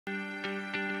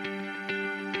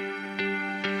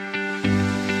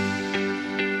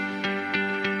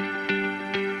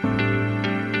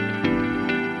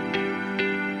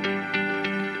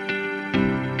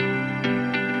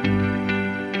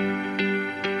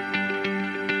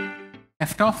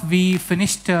left off, we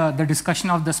finished the discussion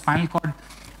of the spinal cord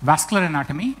vascular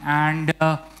anatomy, and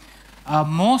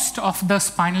most of the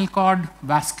spinal cord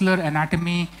vascular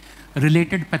anatomy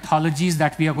related pathologies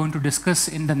that we are going to discuss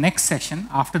in the next session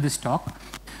after this talk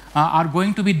are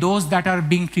going to be those that are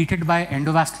being treated by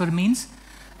endovascular means.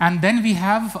 And then we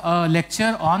have a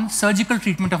lecture on surgical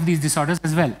treatment of these disorders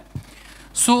as well.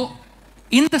 So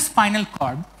in the spinal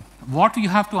cord, what you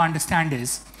have to understand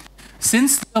is,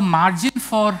 since the margin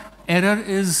for error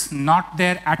is not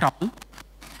there at all,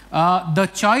 the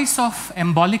choice of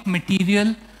embolic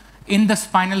material in the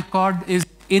spinal cord is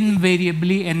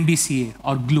invariably NBCA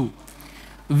or glue.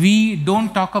 We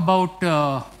don't talk about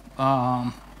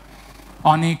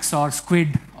onyx or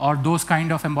squid or those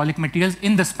kind of embolic materials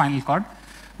in the spinal cord.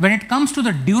 When it comes to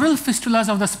the dural fistulas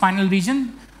of the spinal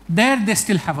region, there they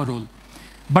still have a role.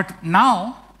 But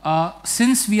now,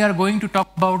 since we are going to talk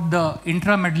about the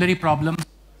intramedullary problems,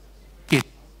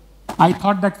 I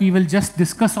thought that we will just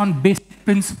discuss on basic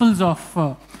principles of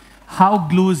how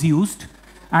glue is used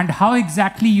and how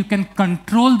exactly you can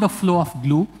control the flow of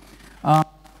glue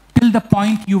till the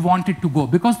point you want it to go.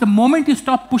 Because the moment you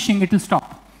stop pushing, it will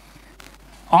stop.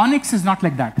 Onyx is not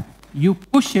like that. You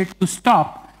push it to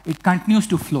stop, it continues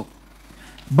to flow.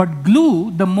 But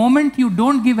glue, the moment you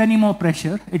don't give any more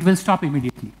pressure, it will stop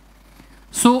immediately.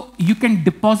 So you can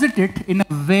deposit it in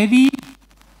a very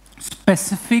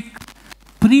specific,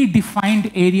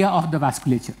 predefined area of the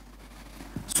vasculature.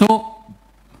 So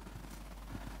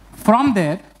from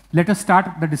there, let us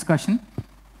start the discussion.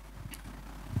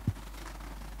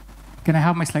 Can I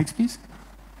have my slides, please?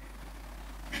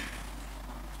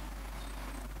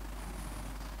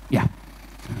 Yeah.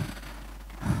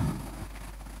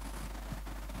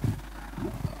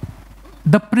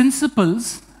 The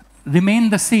principles remain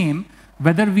the same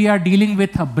whether we are dealing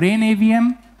with a brain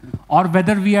AVM or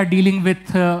whether we are dealing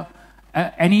with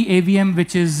any AVM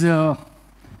which is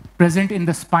present in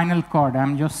the spinal cord.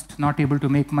 I'm just not able to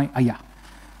make my,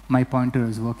 my pointer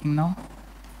is working now.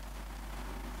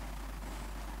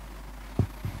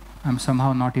 I'm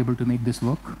somehow not able to make this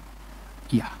work.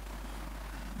 Yeah.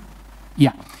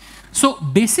 So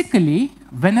basically,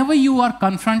 whenever you are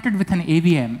confronted with an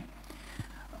AVM,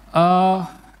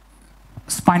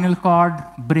 spinal cord,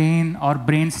 brain, or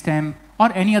brainstem,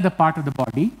 or any other part of the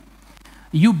body,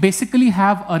 you basically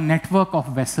have a network of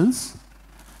vessels.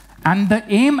 And the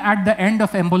aim at the end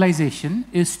of embolization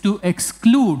is to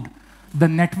exclude the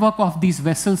network of these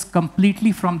vessels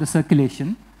completely from the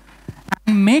circulation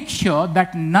and make sure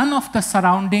that none of the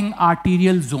surrounding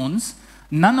arterial zones,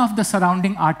 none of the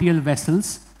surrounding arterial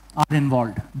vessels are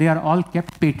involved. They are all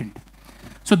kept patent.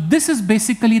 So this is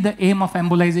basically the aim of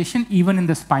embolization, even in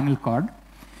the spinal cord.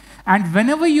 And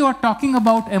whenever you are talking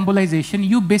about embolization,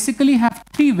 you basically have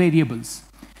three variables.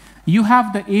 You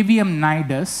have the AVM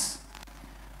nidus,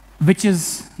 which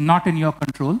is not in your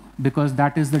control because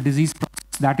that is the disease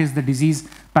process, that is the disease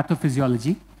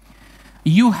pathophysiology.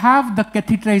 You have the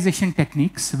catheterization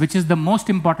techniques, which is the most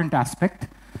important aspect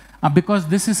because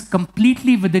this is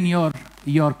completely within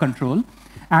your control.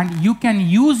 And you can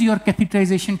use your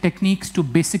catheterization techniques to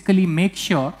basically make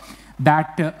sure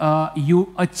that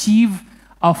you achieve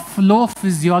a flow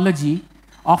physiology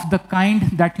of the kind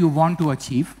that you want to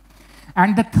achieve.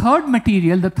 And the third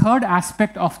material, the third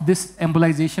aspect of this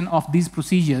embolization of these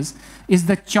procedures is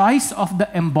the choice of the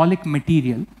embolic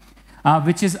material,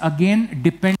 which is again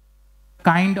dependent on the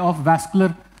kind of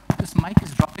vascular, this mic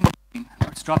is dropping in between,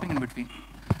 it's dropping in between,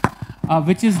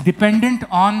 which is dependent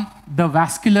on the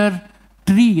vascular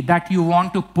tree that you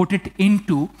want to put it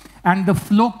into and the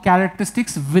flow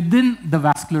characteristics within the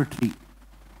vascular tree.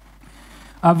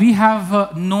 We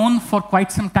have known for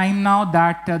quite some time now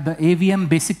that the AVM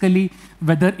basically,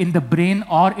 whether in the brain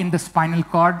or in the spinal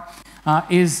cord,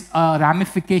 is a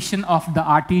ramification of the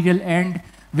arterial end,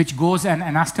 which goes and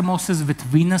anastomoses with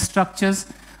venous structures.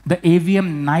 The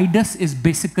AVM nidus is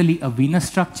basically a venous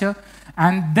structure.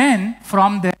 And then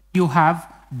from there, you have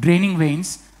draining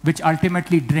veins, which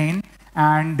ultimately drain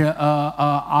and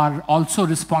are also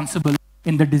responsible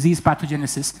in the disease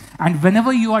pathogenesis. And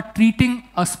whenever you are treating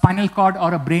a spinal cord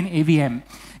or a brain AVM,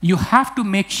 you have to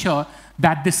make sure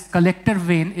that this collector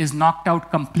vein is knocked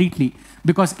out completely,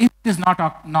 because if it is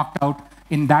not knocked out,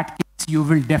 in that case, you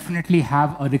will definitely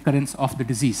have a recurrence of the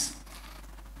disease.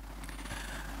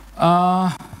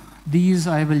 These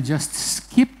I will just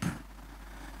skip,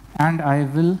 and I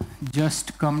will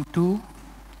just come to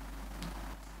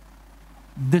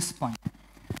this point.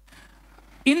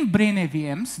 In brain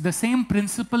AVMs, the same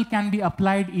principle can be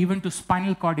applied even to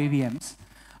spinal cord AVMs.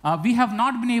 We have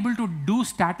not been able to do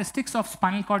statistics of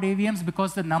spinal cord AVMs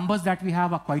because the numbers that we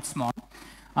have are quite small.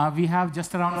 we have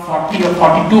just around 40 or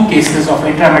 42 cases of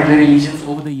intramedullary lesions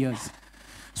over the years.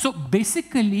 So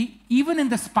basically, even in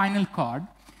the spinal cord,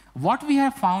 what we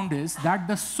have found is that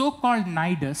the so-called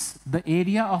nidus, the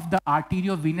area of the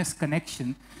arteriovenous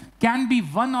connection, can be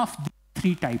one of the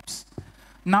three types.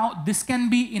 Now, this can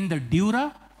be in the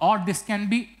dura or this can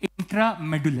be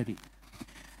intramedullary.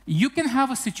 You can have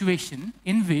a situation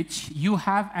in which you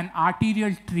have an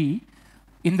arterial tree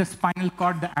in the spinal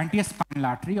cord, the anterospinal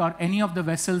artery, or any of the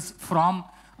vessels from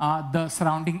the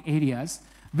surrounding areas,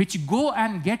 which go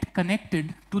and get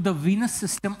connected to the venous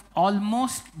system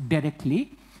almost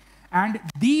directly. And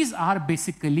these are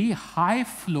basically high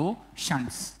flow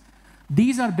shunts.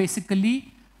 These are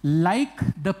basically like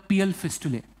the PL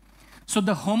fistulae. So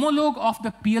the homologue of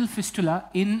the PL fistula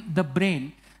in the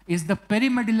brain is the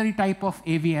perimedullary type of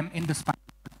AVM in the spinal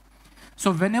cord.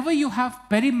 So whenever you have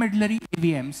perimedullary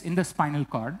AVMs in the spinal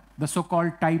cord, the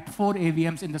so-called type 4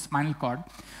 AVMs in the spinal cord,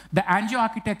 the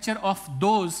angioarchitecture of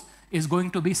those is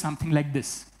going to be something like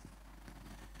this.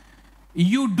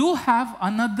 You do have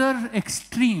another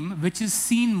extreme which is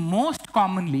seen most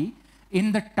commonly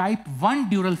in the type 1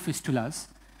 dural fistulas,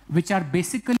 which are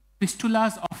basically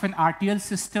fistulas of an arterial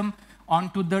system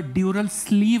onto the dural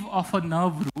sleeve of a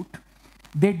nerve root.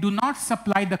 They do not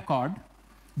supply the cord,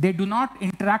 they do not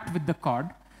interact with the cord,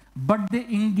 but they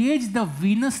engage the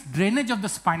venous drainage of the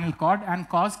spinal cord and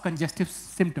cause congestive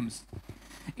symptoms.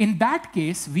 In that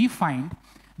case, we find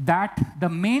that the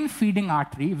main feeding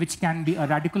artery, which can be a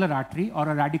radicular artery or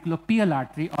a radiculoPL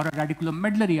artery or a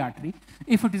radiculomedullary artery,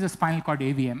 if it is a spinal cord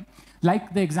AVM,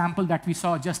 like the example that we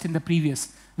saw just in the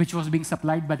previous, which was being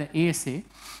supplied by the ASA,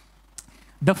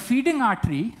 the feeding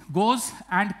artery goes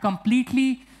and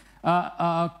completely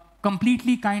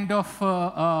kind of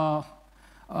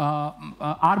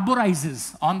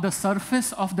arborizes on the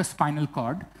surface of the spinal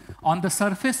cord, on the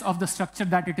surface of the structure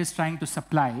that it is trying to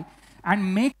supply,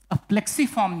 and make a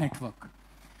plexiform network.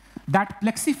 That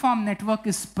plexiform network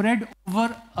is spread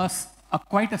over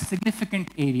quite a significant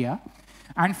area,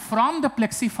 and from the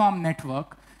plexiform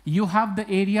network, you have the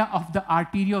area of the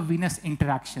arteriovenous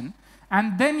interaction,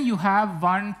 and then you have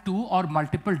 1, 2, or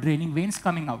multiple draining veins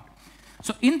coming out.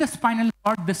 So in the spinal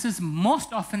cord, this is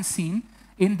most often seen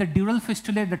in the dural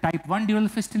fistulae, the type 1 dural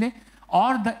fistulae,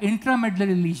 or the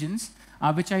intramedullary lesions,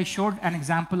 which I showed an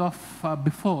example of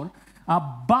before.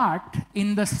 But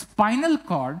in the spinal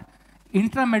cord,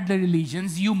 intramedullary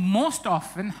lesions, you most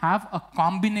often have a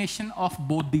combination of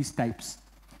both these types.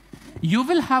 You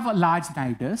will have a large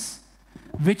nidus,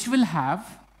 which will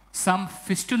have some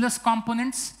fistulous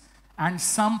components and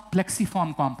some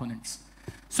plexiform components.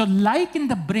 So like in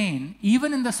the brain,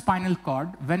 even in the spinal cord,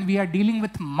 when we are dealing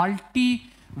with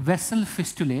multi-vessel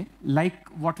fistulae, like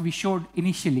what we showed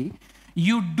initially,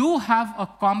 you do have a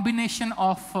combination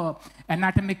of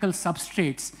anatomical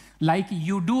substrates, like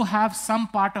you do have some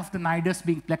part of the nidus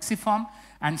being plexiform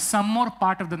and some more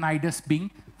part of the nidus being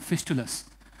fistulous.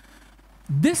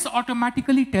 This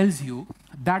automatically tells you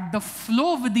that the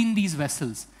flow within these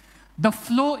vessels, the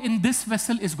flow in this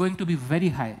vessel is going to be very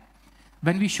high.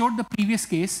 When we showed the previous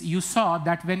case, you saw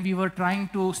that when we were trying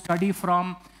to study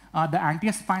from the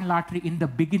anterospinal artery in the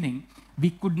beginning,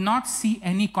 we could not see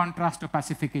any contrast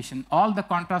opacification. All the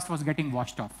contrast was getting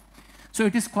washed off. So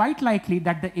it is quite likely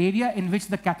that the area in which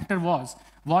the catheter was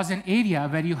an area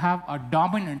where you have a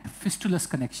dominant fistulous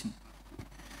connection.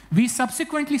 We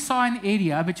subsequently saw an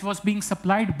area which was being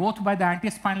supplied both by the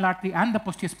anterospinal artery and the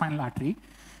postiospinal artery,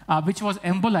 which was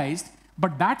embolized,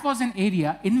 but that was an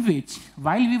area in which,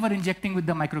 while we were injecting with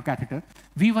the microcatheter,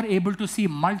 we were able to see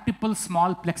multiple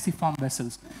small plexiform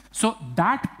vessels. So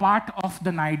that part of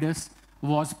the nidus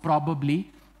was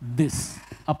probably this,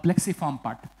 a plexiform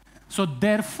part. So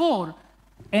therefore,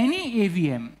 any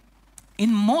AVM,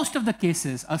 in most of the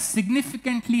cases, a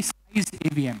significantly sized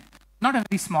AVM, not a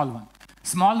very small one.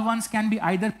 Small ones can be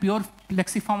either pure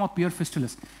plexiform or pure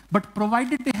fistulous. But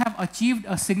provided they have achieved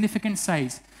a significant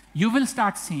size, you will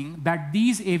start seeing that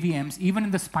these AVMs, even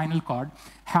in the spinal cord,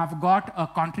 have got a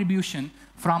contribution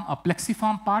from a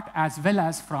plexiform part as well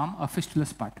as from a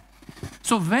fistulous part.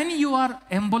 So when you are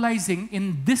embolizing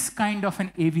in this kind of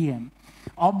an AVM,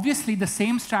 obviously the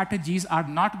same strategies are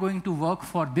not going to work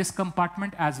for this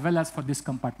compartment as well as for this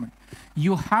compartment.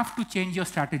 You have to change your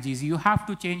strategies. You have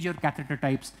to change your catheter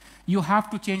types. You have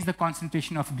to change the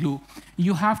concentration of glue.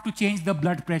 You have to change the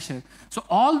blood pressure. So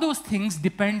all those things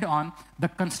depend on the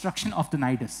construction of the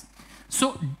nidus.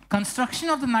 So construction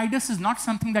of the nidus is not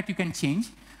something that you can change,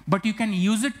 but you can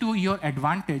use it to your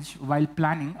advantage while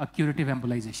planning a curative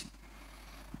embolization.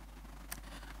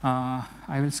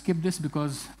 I will skip this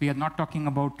because we are not talking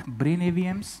about brain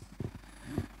AVMs.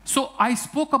 So I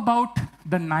spoke about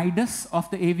the nidus of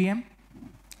the AVM.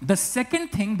 The second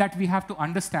thing that we have to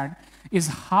understand is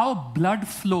how blood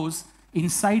flows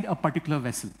inside a particular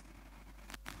vessel.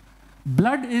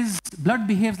 Blood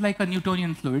behaves like a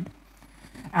Newtonian fluid.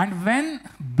 And when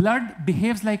blood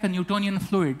behaves like a Newtonian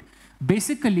fluid,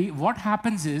 basically what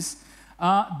happens is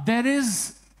there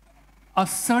is a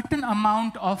certain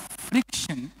amount of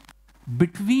friction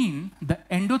between the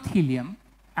endothelium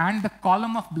and the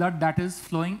column of blood that is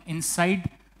flowing inside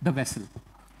the vessel.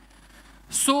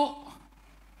 So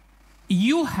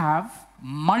you have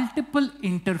multiple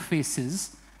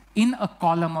interfaces in a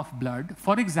column of blood.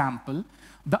 For example,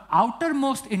 the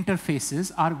outermost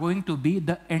interfaces are going to be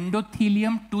the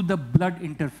endothelium to the blood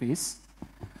interface,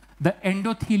 the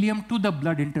endothelium to the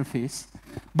blood interface.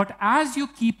 But as you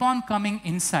keep on coming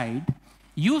inside,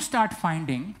 you start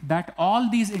finding that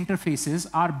all these interfaces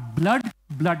are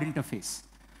blood-blood interface.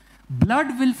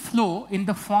 Blood will flow in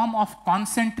the form of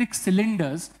concentric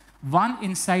cylinders, one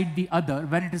inside the other,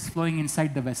 when it is flowing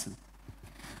inside the vessel.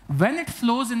 When it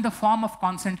flows in the form of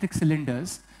concentric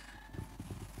cylinders,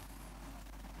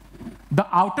 the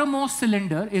outermost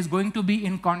cylinder is going to be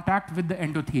in contact with the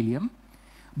endothelium,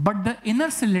 but the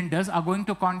inner cylinders are going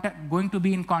to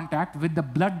be in contact with the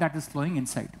blood that is flowing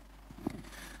inside.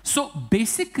 So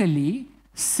basically,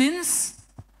 since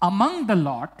among the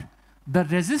lot, the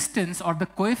resistance or the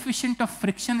coefficient of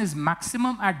friction is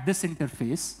maximum at this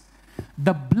interface,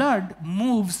 the blood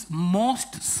moves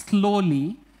most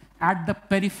slowly at the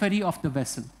periphery of the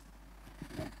vessel.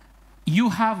 You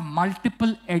have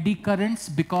multiple eddy currents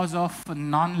because of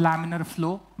non-laminar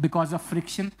flow, because of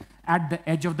friction at the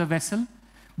edge of the vessel.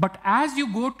 But as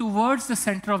you go towards the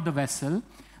center of the vessel,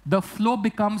 the flow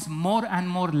becomes more and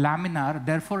more laminar,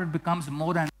 therefore it becomes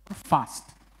more and more fast.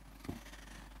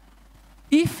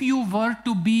 If you were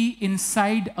to be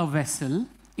inside a vessel,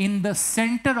 in the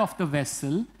center of the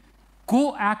vessel,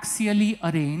 coaxially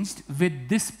arranged with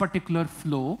this particular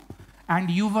flow,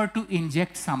 and you were to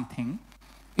inject something,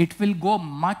 it will go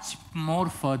much more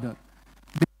further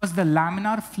because the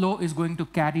laminar flow is going to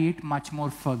carry it much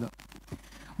more further.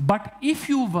 But if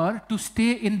you were to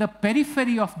stay in the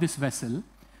periphery of this vessel,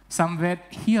 somewhere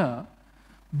here,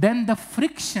 then the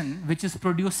friction which is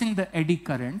producing the eddy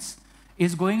currents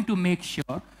is going to make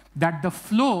sure that the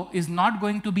flow is not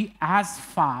going to be as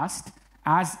fast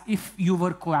as if you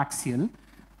were coaxial.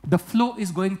 The flow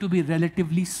is going to be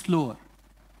relatively slower.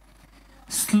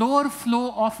 Slower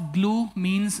flow of glue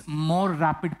means more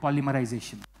rapid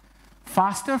polymerization.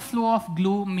 Faster flow of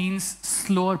glue means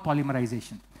slower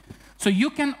polymerization. So you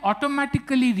can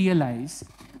automatically realize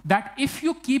that if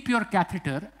you keep your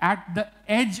catheter at the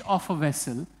edge of a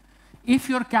vessel, if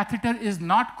your catheter is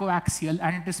not coaxial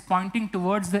and it is pointing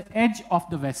towards the edge of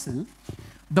the vessel,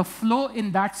 the flow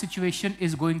in that situation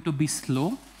is going to be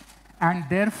slow, and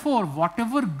therefore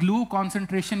whatever glue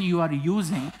concentration you are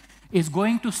using is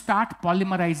going to start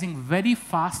polymerizing very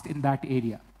fast in that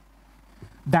area.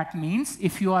 That means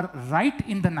if you are right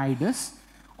in the nidus,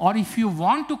 or if you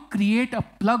want to create a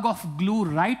plug of glue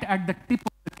right at the tip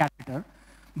of the catheter,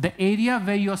 the area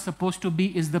where you are supposed to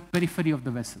be is the periphery of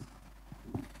the vessel.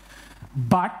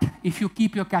 But if you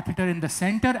keep your catheter in the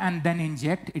center and then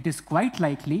inject, it is quite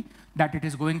likely that it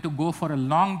is going to go for a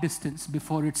long distance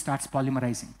before it starts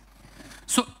polymerizing.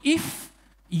 So if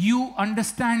you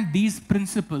understand these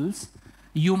principles,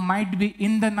 you might be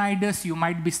in the nidus, you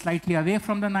might be slightly away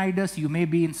from the nidus, you may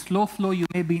be in slow flow, you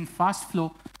may be in fast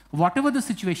flow. Whatever the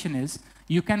situation is,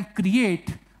 you can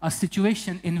create a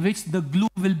situation in which the glue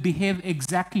will behave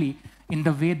exactly in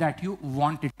the way that you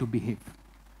want it to behave.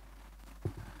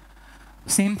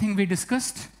 Same thing we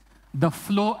discussed. The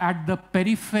flow at the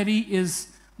periphery is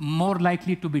more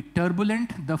likely to be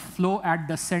turbulent. The flow at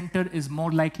the center is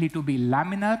more likely to be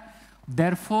laminar.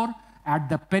 Therefore, at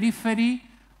the periphery,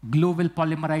 glue will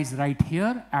polymerize right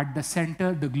here. At the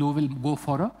center, the glue will go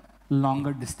for a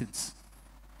longer distance.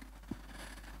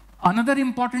 Another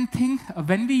important thing,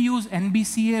 when we use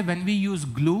NBCA, when we use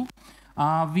glue,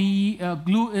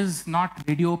 glue is not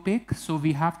radio opaque, so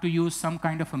we have to use some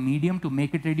kind of a medium to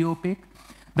make it radio opaque.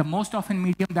 The most often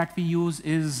medium that we use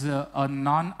is a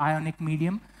non-ionic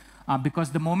medium,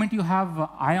 because the moment you have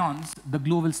ions, the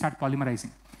glue will start polymerizing.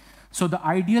 So the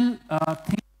ideal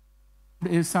thing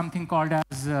is something called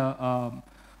as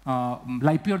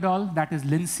lipiodol, that is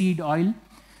linseed oil.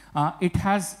 It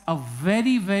has a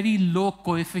very, very low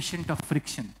coefficient of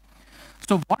friction.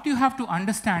 So what you have to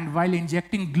understand while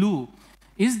injecting glue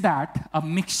is that a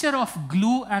mixture of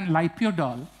glue and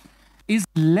lipiodol is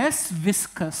less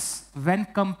viscous when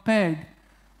compared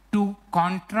to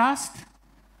contrast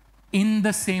in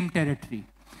the same territory.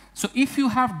 So if you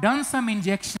have done some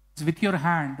injection with your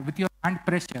hand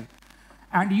pressure,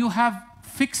 and you have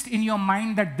fixed in your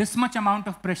mind that this much amount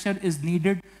of pressure is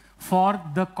needed for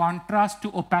the contrast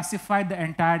to opacify the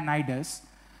entire nidus,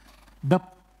 the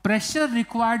pressure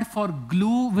required for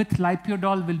glue with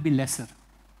lipiodol will be lesser.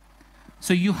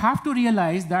 So you have to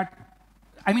realize that,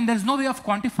 I mean, there's no way of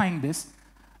quantifying this.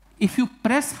 If you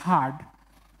press hard,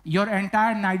 your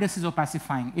entire nidus is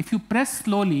opacifying. If you press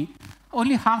slowly,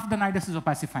 only half the nidus is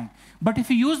opacifying. But if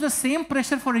you use the same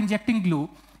pressure for injecting glue,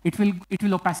 it will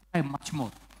opacify much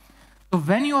more. So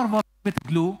when you are working with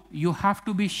glue, you have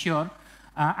to be sure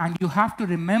and you have to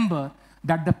remember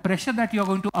that the pressure that you're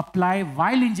going to apply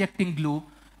while injecting glue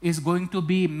is going to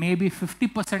be maybe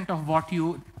 50% of what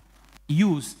you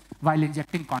use while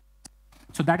injecting contact.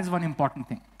 So that is one important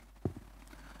thing.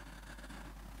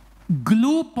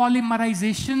 Glue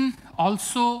polymerization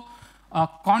also,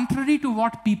 contrary to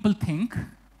what people think,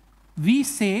 we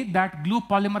say that glue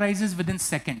polymerizes within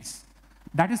seconds.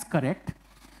 That is correct.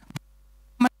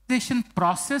 The polymerization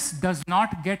process does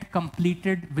not get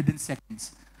completed within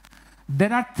seconds.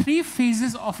 There are 3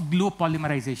 phases of glue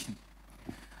polymerization.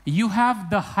 You have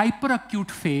the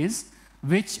hyperacute phase,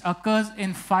 which occurs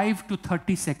in 5 to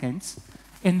 30 seconds,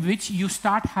 in which you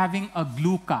start having a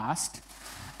glue cast.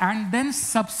 And then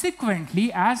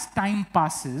subsequently, as time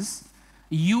passes,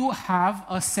 you have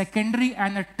a secondary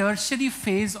and a tertiary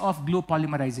phase of glue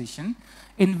polymerization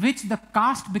in which the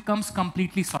cast becomes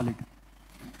completely solid.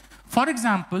 For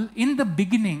example, in the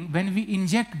beginning, when we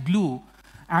inject glue,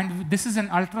 and this is an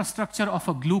ultrastructure of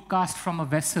a glue cast from a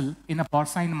vessel in a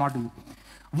porcine model,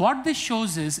 what this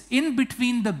shows is in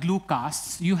between the glue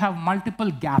casts, you have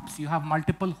multiple gaps, you have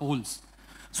multiple holes.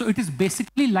 So it is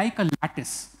basically like a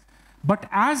lattice. But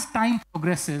as time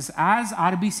progresses, as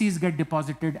RBCs get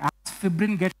deposited, as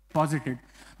fibrin gets deposited,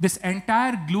 this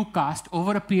entire glue cast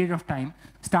over a period of time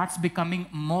starts becoming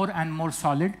more and more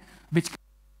solid, which can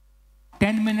be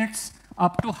 10 minutes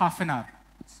up to half an hour.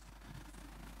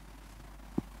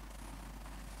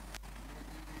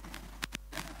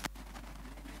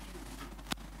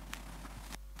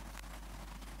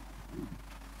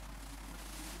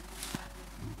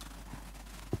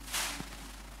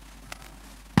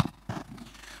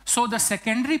 So the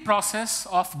secondary process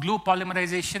of glue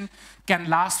polymerization can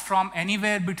last from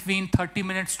anywhere between 30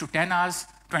 minutes to 10 hours,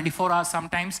 24 hours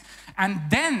sometimes. And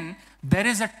then there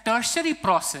is a tertiary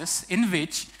process in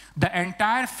which the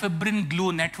entire fibrin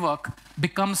glue network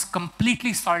becomes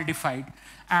completely solidified.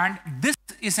 And this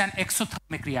is an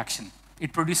exothermic reaction.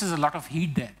 It produces a lot of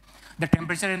heat there. The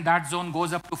temperature in that zone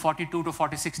goes up to 42 to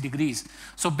 46 degrees.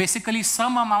 So basically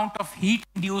some amount of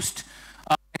heat-induced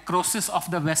necrosis of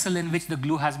the vessel in which the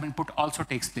glue has been put also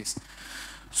takes place.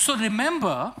 So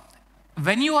remember,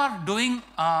 when you are doing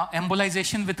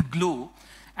embolization with glue,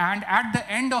 and at the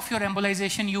end of your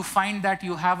embolization, you find that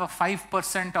you have a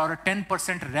 5% or a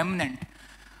 10% remnant,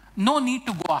 no need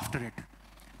to go after it.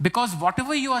 Because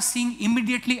whatever you are seeing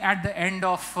immediately at the end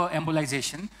of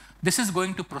embolization, this is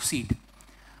going to proceed.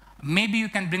 Maybe you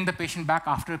can bring the patient back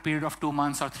after a period of 2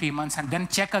 months or 3 months and then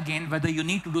check again whether you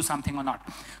need to do something or not.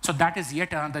 So that is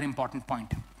yet another important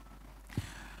point.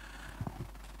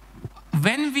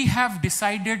 When we have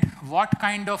decided what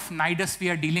kind of nidus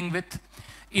we are dealing with,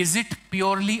 is it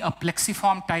purely a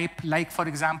plexiform type, like for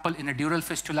example in a dural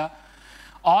fistula,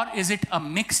 or is it a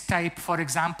mixed type, for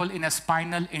example in a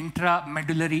spinal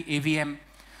intramedullary AVM,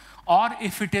 or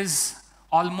if it is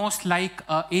almost like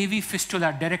a AV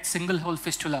fistula, direct single hole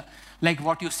fistula, like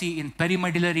what you see in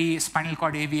perimedullary spinal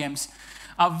cord AVMs,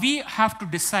 we have to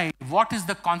decide what is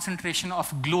the concentration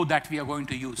of glue that we are going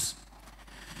to use.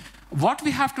 What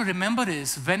we have to remember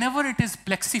is whenever it is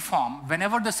plexiform,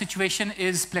 whenever the situation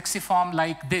is plexiform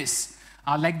like this,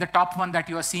 like the top one that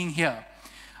you are seeing here,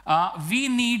 we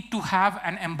need to have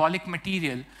an embolic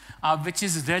material which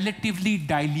is relatively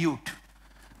dilute,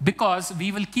 because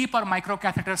we will keep our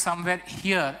microcatheter somewhere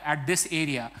here at this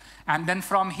area, and then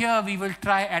from here we will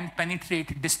try and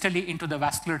penetrate distally into the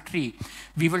vascular tree.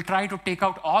 We will try to take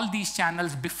out all these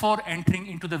channels before entering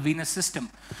into the venous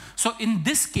system. So in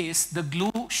this case, the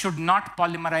glue should not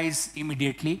polymerize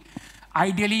immediately.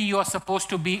 Ideally, you are supposed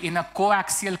to be in a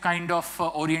coaxial kind of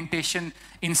orientation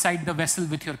inside the vessel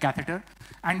with your catheter.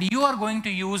 And you are going to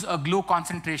use a glue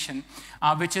concentration,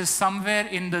 which is somewhere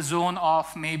in the zone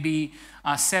of maybe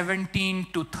 17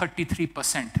 to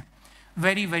 33%.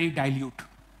 Very, very dilute.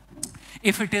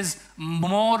 If it is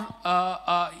more,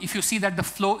 if you see that the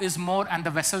flow is more and the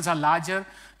vessels are larger,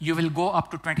 you will go up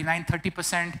to 29,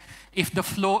 30%. If the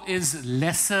flow is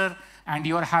lesser and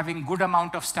you are having good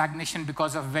amount of stagnation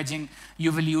because of wedging,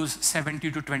 you will use 70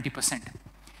 to 20%.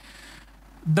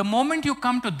 The moment you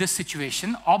come to this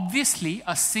situation, obviously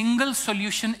a single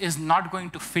solution is not going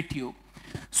to fit you.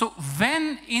 So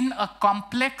when in a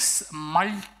complex,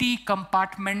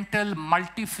 multi-compartmental,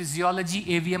 multi-physiology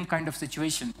AVM kind of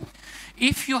situation,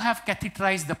 if you have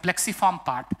catheterized the plexiform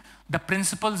part, the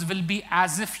principles will be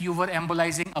as if you were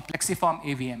embolizing a plexiform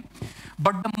AVM.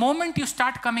 But the moment you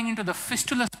start coming into the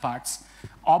fistulous parts,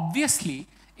 obviously,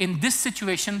 in this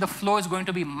situation, the flow is going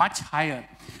to be much higher.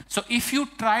 So if you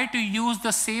try to use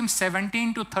the same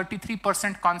 17 to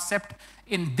 33% concept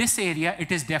in this area,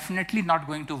 it is definitely not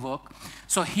going to work.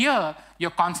 So here,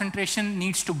 your concentration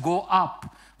needs to go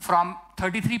up from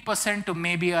 33% to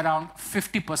maybe around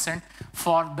 50%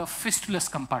 for the fistulous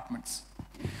compartments.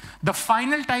 The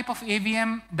final type of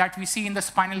AVM that we see in the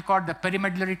spinal cord, the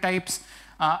perimedullary types,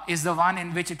 is the one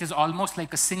in which it is almost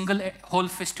like a single whole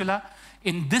fistula.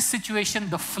 In this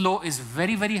situation, the flow is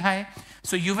very, very high.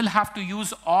 So you will have to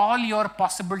use all your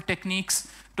possible techniques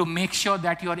to make sure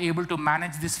that you are able to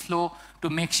manage this flow,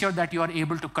 to make sure that you are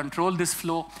able to control this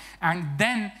flow. And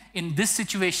then in this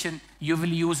situation, you will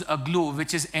use a glue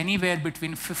which is anywhere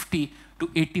between 50 to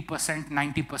 80%,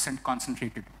 90%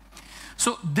 concentrated.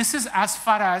 So this is as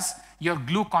far as your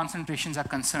glue concentrations are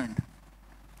concerned.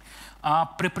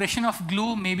 Preparation of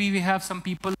glue, maybe we have some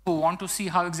people who want to see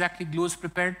how exactly glue is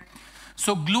prepared.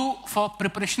 So glue, for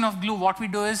preparation of glue, what we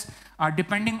do is,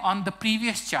 depending on the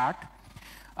previous chart,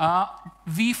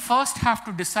 we first have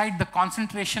to decide the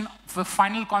concentration, the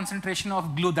final concentration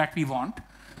of glue that we want.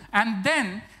 And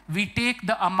then we take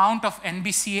the amount of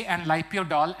NBCA and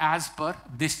lipiodol as per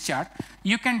this chart.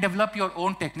 You can develop your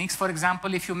own techniques. For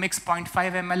example, if you mix 0.5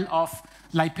 ml of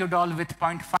lipiodol with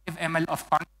 0.5 ml of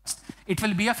contrast, it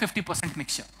will be a 50%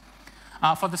 mixture.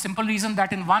 For the simple reason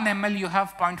that in 1 ml you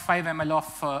have 0.5 ml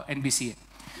of NBCA.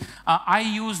 I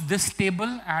use this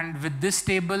table, and with this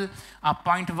table,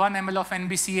 0.1 ml of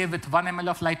NBCA with 1 ml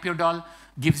of lipiodol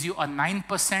gives you a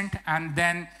 9%, and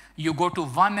then you go to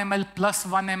 1 ml plus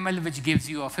 1 ml, which gives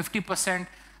you a 50%,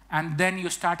 and then you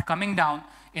start coming down,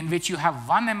 in which you have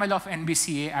 1 ml of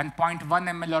NBCA and 0.1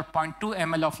 ml or 0.2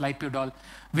 ml of lipiodol,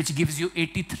 which gives you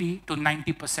 83 to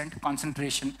 90%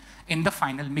 concentration in the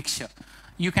final mixture.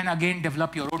 You can again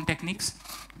develop your own techniques.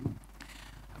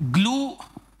 Glue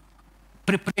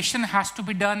preparation has to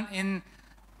be done in,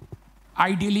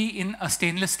 ideally in a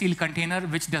stainless steel container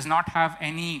which does not have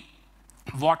any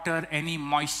water, any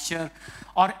moisture,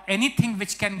 or anything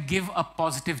which can give a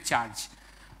positive charge.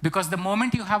 Because the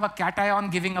moment you have a cation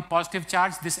giving a positive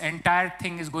charge, this entire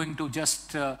thing is going to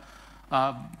just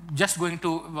going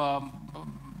to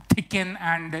thicken,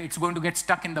 and it's going to get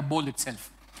stuck in the bowl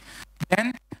itself.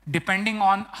 Then, depending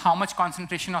on how much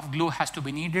concentration of glue has to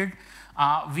be needed,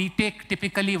 we take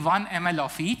typically 1 ml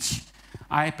of each.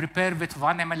 I prepare with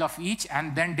 1 ml of each,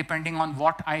 and then depending on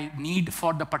what I need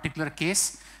for the particular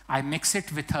case, I mix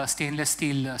it with a stainless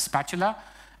steel spatula,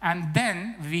 and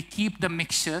then we keep the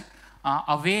mixture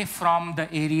away from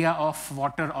the area of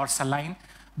water or saline,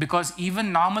 because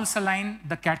even normal saline,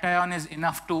 the cation is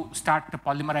enough to start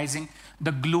polymerizing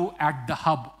the glue at the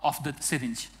hub of the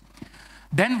syringe.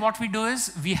 Then what we do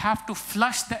is we have to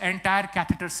flush the entire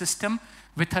catheter system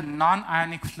with a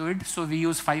non-ionic fluid, so we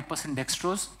use 5%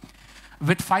 dextrose.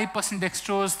 With 5%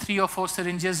 dextrose, 3 or 4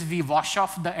 syringes, we wash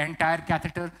off the entire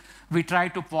catheter. We try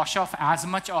to wash off as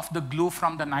much of the glue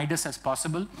from the nidus as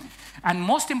possible. And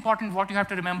most important, what you have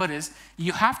to remember is,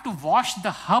 you have to wash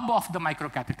the hub of the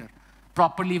microcatheter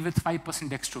properly with 5%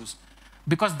 dextrose,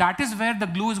 because that is where the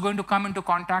glue is going to come into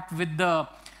contact with the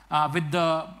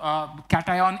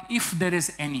cation, if there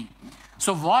is any.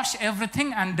 So wash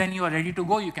everything, and then you are ready to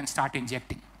go. You can start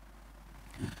injecting.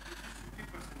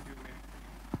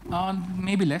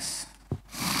 Maybe less.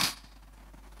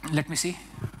 Let me see.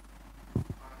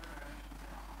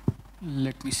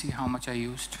 Let me see how much I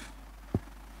used.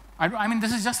 I mean,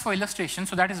 this is just for illustration.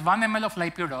 So that is 1 ml of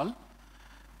lipiodol,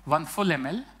 1 full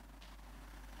ml.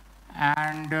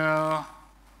 And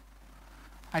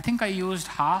I think I used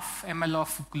half ml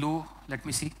of glue. Let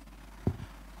me see.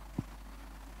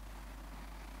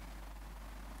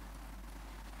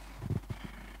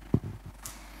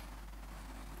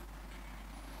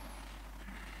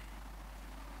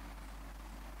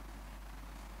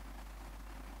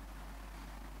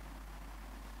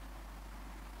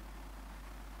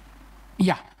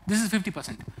 Yeah, this is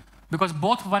 50%, because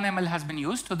both 1 ml has been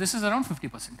used, so this is around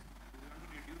 50%.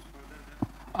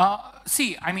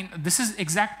 See, I mean, this is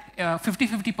exact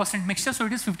 50-50% mixture, so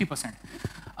it is 50%.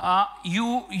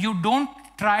 You don't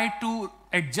try to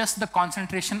adjust the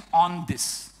concentration on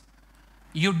this.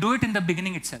 You do it in the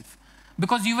beginning itself,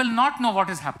 because you will not know what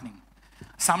is happening.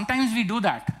 Sometimes we do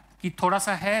that. कि थोड़ा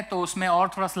सा है तो उसमें और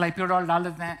थोड़ा सा लाइपियोडॉल डाल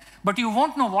देते हैं, but you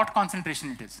won't know what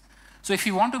concentration it is. So if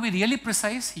you want to be really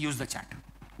precise, use the chat.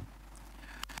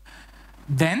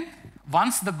 Then,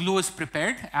 once the glue is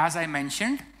prepared, as I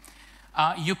mentioned,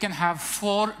 you can have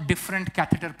 4 different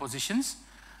catheter positions.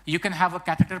 You can have a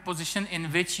catheter position in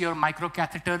which your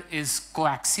microcatheter is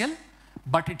coaxial,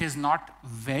 but it is not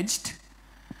wedged.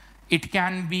 It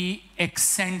can be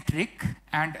eccentric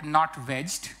and not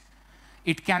wedged.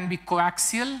 It can be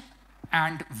coaxial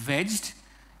and wedged.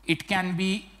 It can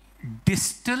be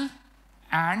distal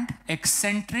and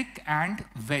eccentric and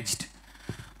wedged.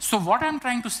 So what I'm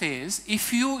trying to say is,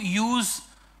 if you use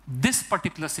this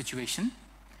particular situation,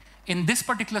 in this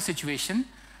particular situation,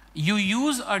 you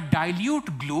use a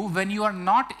dilute glue when you are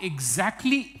not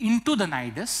exactly into the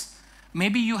nidus.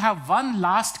 Maybe you have one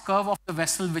last curve of the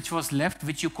vessel which was left,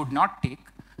 which you could not take,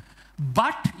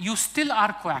 but you still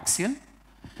are coaxial,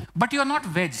 but you're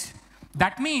not wedged.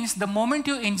 That means the moment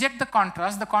you inject the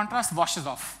contrast washes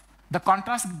off. The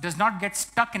contrast does not get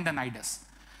stuck in the nidus.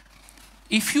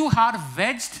 If you are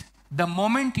wedged, the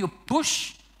moment you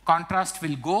push, contrast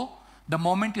will go. The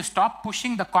moment you stop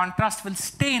pushing, the contrast will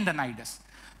stay in the nidus.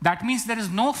 That means there is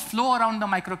no flow around the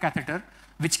microcatheter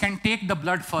which can take the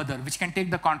blood further, which can take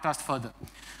the contrast further.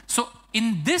 So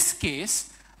in this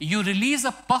case, you release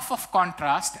a puff of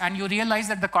contrast and you realize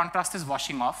that the contrast is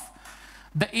washing off.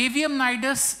 The AVM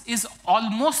nidus is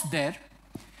almost there,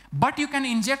 but you can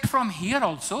inject from here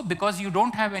also because you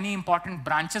don't have any important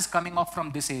branches coming off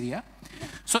from this area.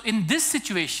 So in this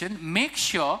situation, make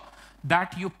sure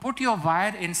that you put your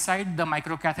wire inside the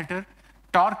microcatheter,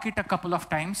 torque it a couple of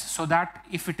times so that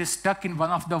if it is stuck in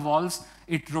one of the walls,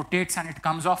 it rotates and it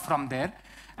comes off from there.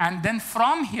 And then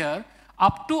from here,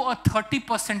 up to a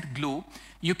 30% glue,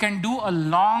 you can do a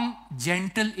long,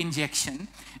 gentle injection,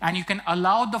 and you can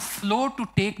allow the flow to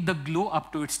take the glue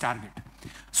up to its target.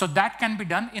 So that can be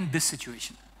done in this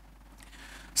situation.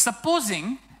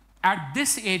 Supposing at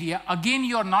this area, again,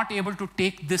 you are not able to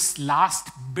take this last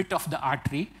bit of the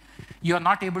artery. You are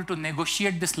not able to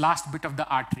negotiate this last bit of the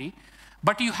artery,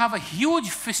 but you have a huge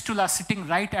fistula sitting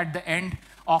right at the end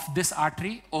of this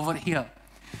artery over here.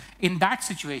 In that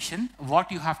situation,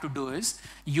 what you have to do is,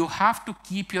 you have to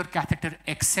keep your catheter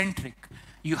eccentric.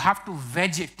 You have to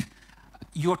wedge it.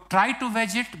 You try to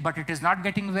wedge it, but it is not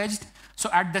getting wedged. So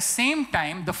at the same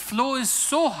time, the flow is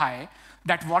so high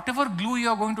that whatever glue you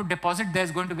are going to deposit there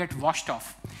is going to get washed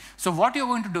off. So what you're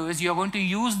going to do is, you're going to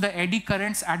use the eddy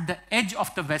currents at the edge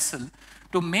of the vessel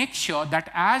to make sure that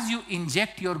as you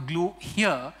inject your glue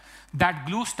here, that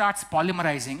glue starts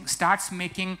polymerizing, starts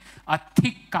making a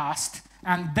thick cast,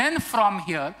 and then from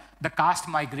here, the cast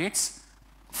migrates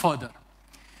further.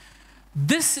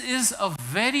 This is a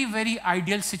very, very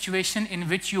ideal situation in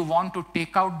which you want to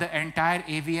take out the entire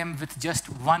AVM with just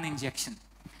one injection.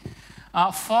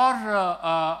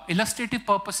 For illustrative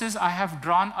purposes, I have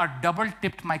drawn a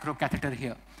double-tipped microcatheter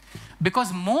here.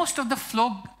 Because most of the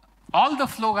flow, all the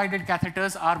flow-guided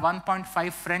catheters are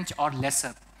 1.5 French or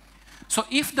lesser. So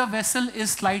if the vessel is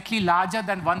slightly larger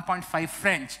than 1.5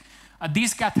 French,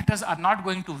 these catheters are not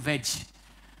going to wedge.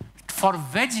 For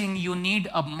wedging, you need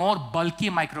a more bulky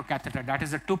microcatheter, that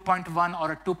is a 2.1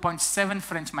 or a 2.7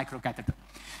 French microcatheter.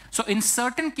 So in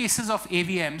certain cases of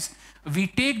AVMs, we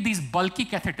take these bulky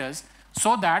catheters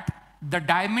so that the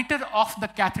diameter of the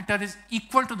catheter is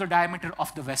equal to the diameter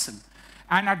of the vessel.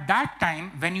 And at that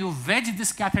time, when you wedge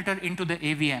this catheter into the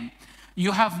AVM,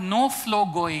 you have no flow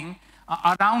going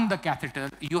around the catheter.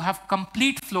 You have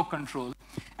complete flow control.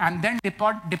 And then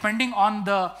depending on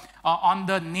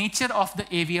the nature of the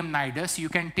AVM nidus, you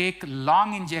can take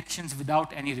long injections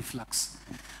without any reflux.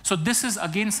 So this is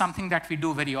again something that we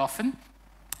do very often.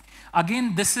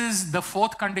 Again, this is the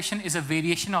fourth condition, is a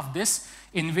variation of this,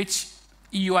 in which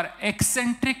you are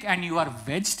eccentric and you are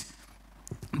wedged.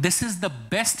 This is the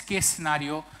best case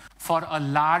scenario for a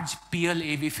large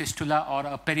PL-AV fistula or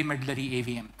a perimedullary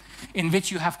AVM, in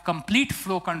which you have complete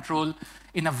flow control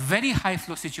in a very high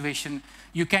flow situation.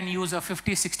 You can use a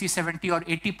 50, 60, 70, or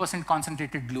 80%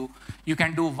 concentrated glue. You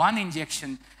can do one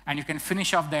injection, and you can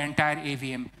finish off the entire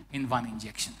AVM in one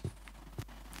injection.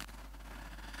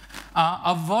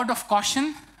 A word of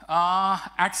caution,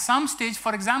 at some stage,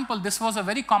 for example, this was a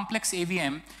very complex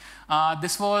AVM.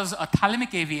 This was a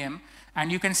thalamic AVM,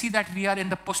 and you can see that we are in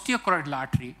the posterior choroidal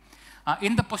artery.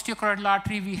 In the posterior choroidal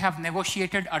artery, we have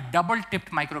negotiated a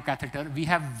double-tipped microcatheter. We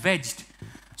have wedged.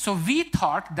 So we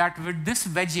thought that with this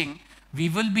wedging, we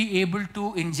will be able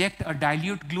to inject a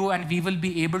dilute glue and we will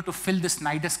be able to fill this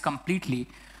nidus completely.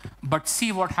 But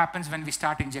see what happens when we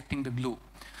start injecting the glue.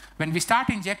 When we start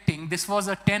injecting, this was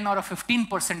a 10 or a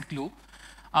 15% glue.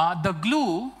 The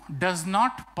glue does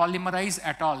not polymerize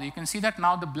at all. You can see that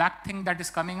now the black thing that is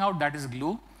coming out, that is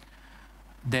glue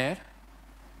there.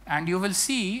 And you will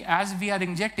see as we are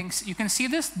injecting, you can see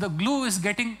this, the glue is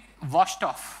getting washed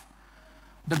off.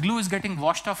 The glue is getting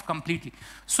washed off completely.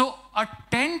 So a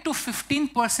 10 to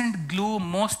 15% glue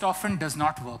most often does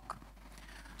not work.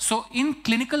 So in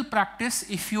clinical practice,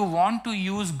 if you want to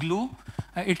use glue,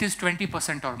 it is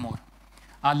 20% or more.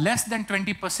 Less than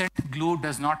 20% glue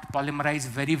does not polymerize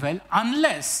very well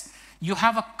unless you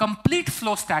have a complete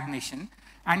flow stagnation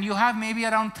and you have maybe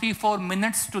around 3-4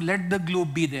 minutes to let the glue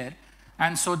be there,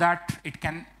 and so that it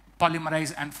can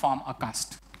polymerize and form a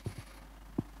cast.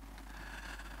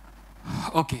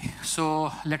 Okay,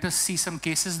 so let us see some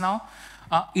cases now.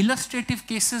 Illustrative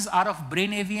cases are of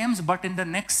brain AVMs, but in the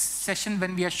next session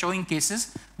when we are showing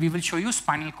cases, we will show you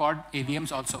spinal cord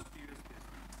AVMs also.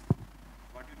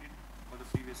 What do you need for the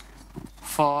previous case?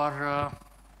 For,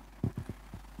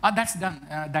 that's done,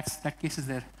 that case is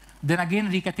there. Then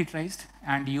again recatheterized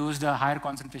and used a higher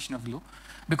concentration of glue.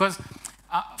 Because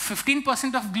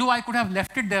 15% of glue, I could have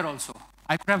left it there also.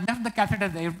 I could have left the catheter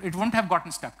there, it wouldn't have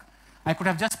gotten stuck. I could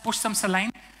have just pushed some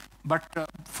saline, but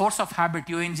force of habit,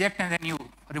 you inject and then you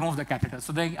remove the catheter.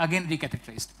 So they again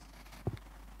recatheterized.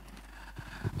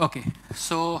 Okay,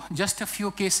 so just a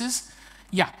few cases.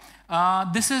 Yeah,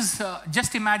 this is,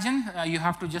 just imagine, you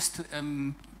have to just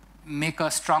make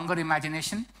a stronger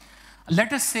imagination.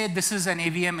 Let us say this is an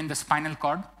AVM in the spinal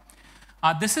cord.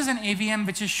 This is an AVM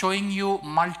which is showing you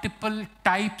multiple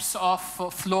types of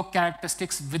flow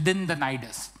characteristics within the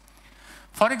nidus.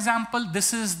 For example,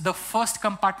 this is the first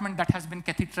compartment that has been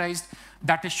catheterized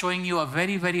that is showing you a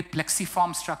very, very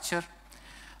plexiform structure.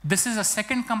 This is a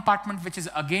second compartment which is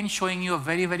again showing you a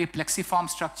very, very plexiform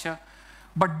structure.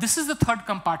 But this is the third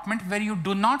compartment where you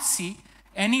do not see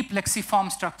any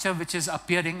plexiform structure which is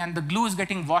appearing, and the glue is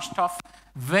getting washed off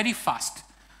very fast.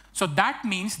 So that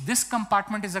means this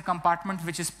compartment is a compartment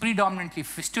which is predominantly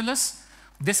fistulous.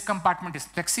 This compartment is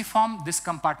plexiform. This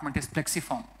compartment is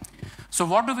plexiform. So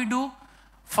what do?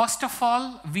 First of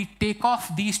all, we take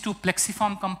off these two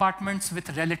plexiform compartments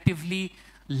with relatively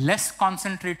less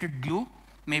concentrated glue,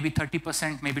 maybe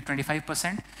 30%, maybe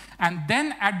 25%. And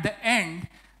then at the end,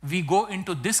 we go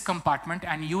into this compartment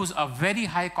and use a very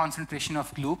high concentration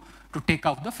of glue to take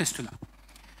out the fistula.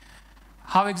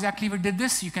 How exactly we did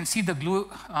this? You can see the glue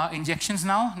injections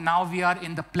now. Now we are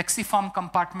in the plexiform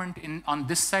compartment on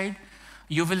this side.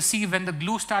 You will see when the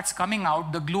glue starts coming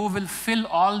out, the glue will fill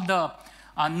all the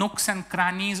nooks and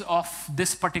crannies of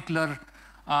this particular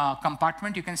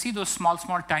compartment. You can see those small,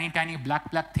 tiny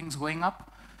black things going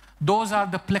up. Those are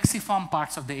the plexiform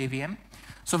parts of the AVM.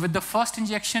 So with the first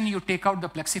injection, you take out the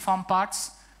plexiform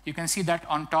parts. You can see that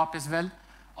on top as well.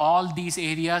 All these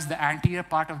areas, the anterior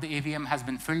part of the AVM has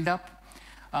been filled up.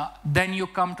 Then you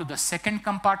come to the second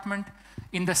compartment.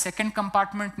 In the second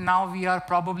compartment, now we are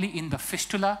probably in the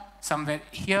fistula, somewhere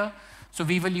here. So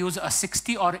we will use a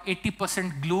 60 or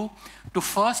 80% glue to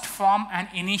first form an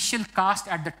initial cast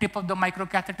at the tip of the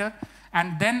microcatheter,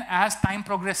 and then as time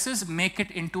progresses, make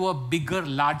it into a bigger,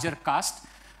 larger cast,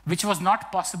 which was not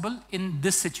possible in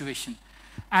this situation.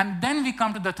 And then we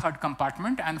come to the third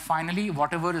compartment, and finally,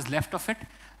 whatever is left of it,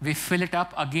 we fill it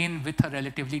up again with a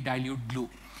relatively dilute glue.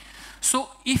 So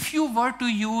if you were to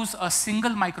use a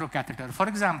single microcatheter, for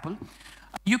example,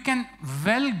 you can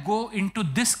well go into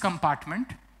this compartment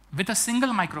with a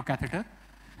single microcatheter,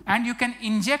 and you can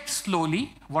inject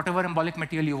slowly whatever embolic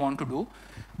material you want to do,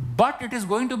 but it is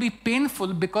going to be painful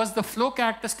because the flow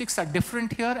characteristics are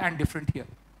different here and different here.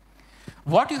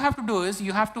 What you have to do is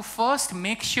you have to first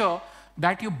make sure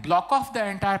that you block off the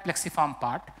entire plexiform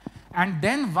part, and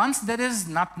then once there is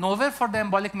nowhere for the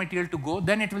embolic material to go,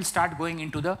 then it will start going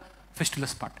into the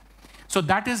fistulous part. So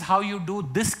that is how you do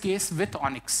this case with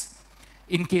onyx,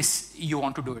 in case you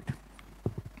want to do it.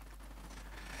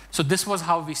 So this was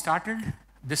how we started.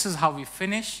 This is how we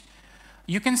finish.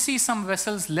 You can see some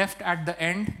vessels left at the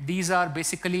end. These are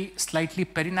basically slightly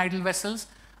perinidal vessels.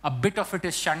 A bit of it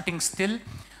is shunting still.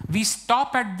 We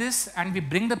stop at this and we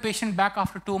bring the patient back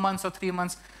after 2 months or 3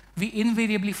 months. We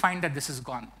invariably find that this is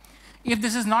gone. If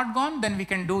this is not gone, then we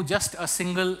can do just a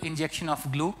single injection of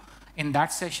glue in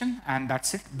that session, and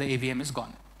that's it. The AVM is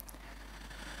gone.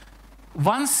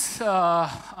 Once,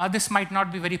 this might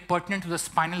not be very pertinent to the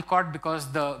spinal cord because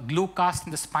the glue cast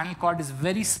in the spinal cord is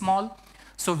very small,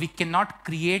 so we cannot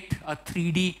create a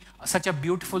 3D, such a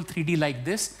beautiful 3D like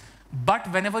this. But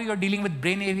whenever you're dealing with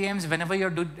brain AVMs, whenever you're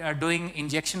doing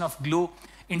injection of glue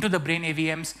into the brain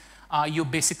AVMs, you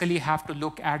basically have to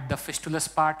look at the fistulous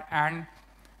part and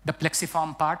the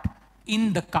plexiform part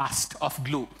in the cast of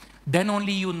glue. Then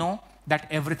only you know that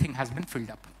everything has been filled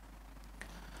up.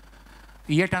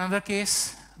 Yet another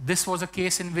case, this was a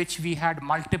case in which we had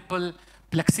multiple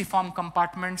plexiform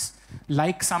compartments,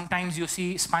 like sometimes you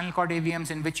see spinal cord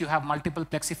AVMs in which you have multiple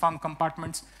plexiform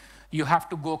compartments. You have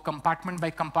to go compartment by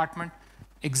compartment,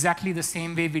 exactly the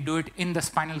same way we do it in the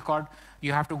spinal cord.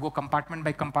 You have to go compartment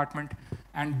by compartment,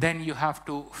 and then you have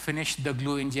to finish the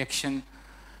glue injection.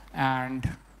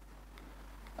 And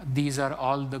these are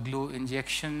all the glue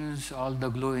injections,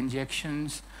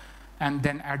 And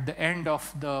then at the end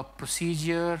of the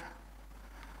procedure,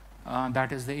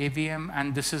 that is the AVM,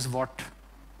 and this is what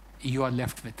you are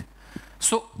left with.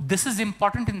 So this is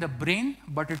important in the brain,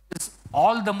 but it is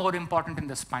all the more important in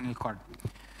the spinal cord.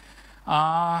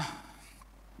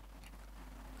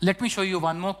 Let me show you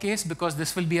one more case, because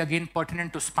this will be again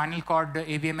pertinent to spinal cord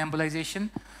AVM embolization.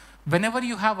 Whenever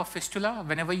you have a fistula,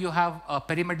 whenever you have a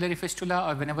perimedullary fistula,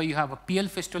 or whenever you have a PL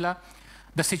fistula,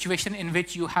 the situation in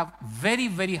which you have very,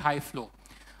 very high flow.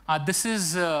 This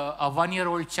is a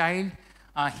 1-year-old child.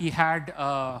 He had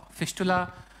a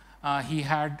fistula. He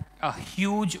had a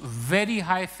huge, very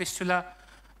high fistula.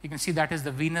 You can see that is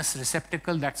the venous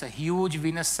receptacle. That's a huge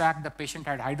venous sac. The patient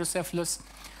had hydrocephalus.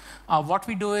 What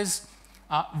we do is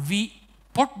we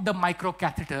put the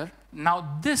microcatheter.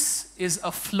 Now this is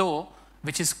a flow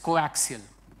which is coaxial.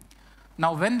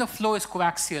 Now when the flow is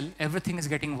coaxial, everything is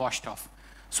getting washed off.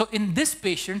 So in this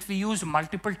patient, we used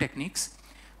multiple techniques.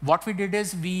 What we did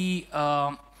is we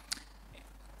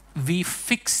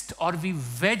fixed or we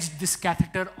wedged this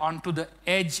catheter onto the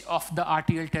edge of the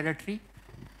arterial territory.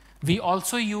 We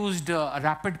also used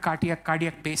rapid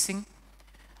cardiac pacing.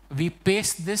 We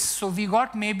paced this, so we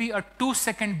got maybe a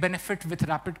 2-second benefit with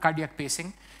rapid cardiac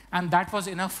pacing, and that was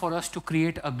enough for us to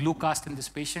create a glue cast in this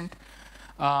patient.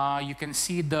 You can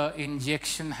see the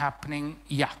injection happening.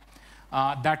 Yeah,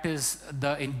 that is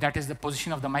the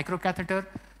position of the microcatheter,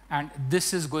 and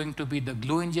this is going to be the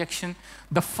glue injection.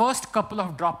 The first couple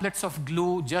of droplets of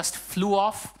glue just flew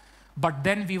off, but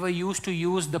then we were used to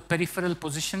use the peripheral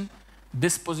position,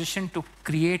 this position, to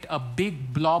create a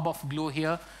big blob of glue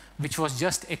here, which was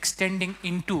just extending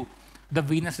into the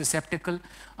venous receptacle.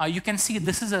 You can see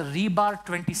this is a rebar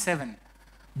 27.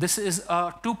 This is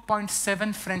a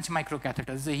 2.7 French microcatheter.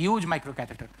 This is a huge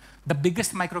microcatheter, the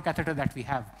biggest microcatheter that we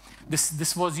have.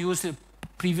 This was used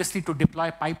previously to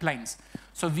deploy pipelines.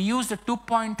 So we used a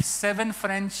 2.7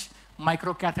 French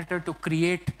microcatheter to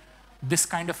create this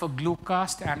kind of a glue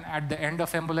cast, and at the end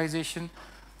of embolization,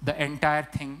 the entire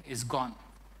thing is gone.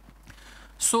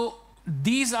 So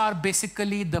these are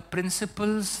basically the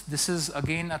principles. This is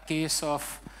again a case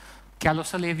of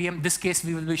callosal AVM. This case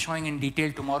we will be showing in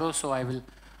detail tomorrow, so I will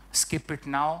skip it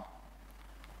now.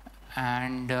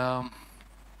 And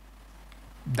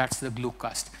that's the glue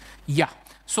cast. Yeah,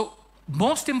 so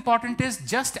most important is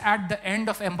just at the end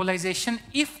of embolization,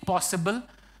 if possible,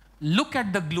 look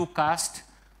at the glue cast,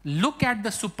 look at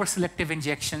the super selective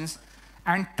injections,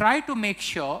 and try to make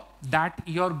sure that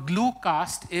your glue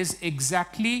cast is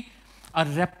exactly a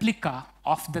replica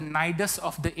of the nidus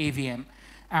of the AVM,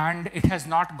 and it has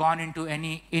not gone into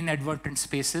any inadvertent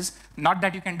spaces. Not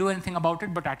that you can do anything about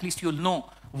it, but at least you'll know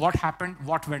what happened,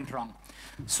 what went wrong.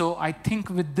 So I think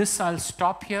with this, I'll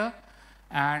stop here.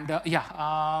 And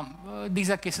these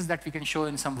are cases that we can show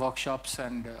in some workshops.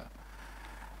 And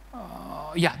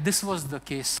yeah, this was the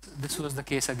case. This was the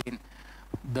case again.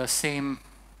 The same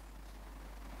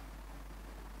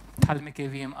thalamic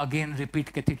AVM, again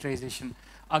repeat catheterization,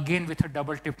 again with a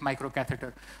double-tip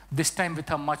microcatheter, this time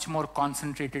with a much more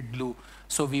concentrated glue.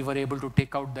 So we were able to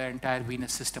take out the entire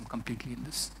venous system completely in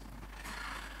this.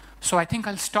 So I think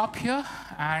I'll stop here.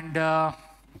 And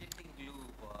Injecting glue,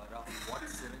 Rahul, what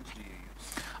syringe do you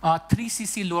use? 3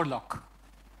 cc lower lock.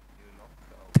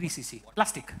 3 cc,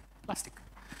 plastic.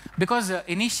 Because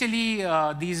initially,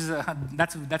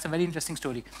 that's a very interesting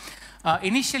story.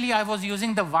 Initially, I was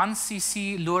using the 1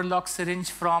 cc lower lock syringe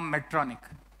from Medtronic.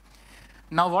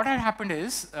 Now, what had happened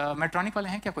is, Medtronic वाले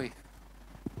हैं क्या कोई?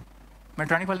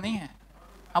 Medtronic वाले नहीं हैं?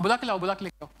 हाँ, बुला के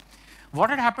लाओ. What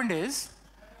had happened is,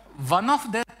 one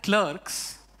of their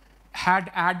clerks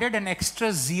had added an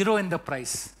extra 0 in the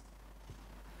price.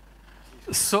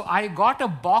 So I got a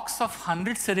box of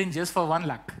 100 syringes for 1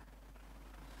 lakh,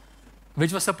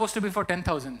 which was supposed to be for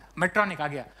 10,000. Medtronic आ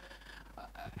गया.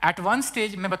 At one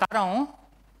stage, मैं बता रहा हूँ,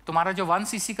 तुम्हारा जो 1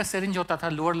 cc का syringe होता था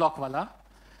lower lock वाला,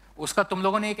 उसका तुम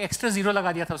लोगों ने एक एक्स्ट्रा 0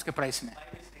 लगा दिया था उसके प्राइस में.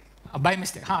 By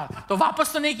mistake. हाँ, तो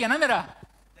वापस तो नहीं किया ना मेरा.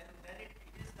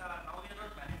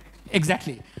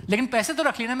 Exactly. लेकिन पैसे तो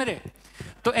रख लिए ना मेरे.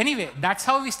 So anyway, that's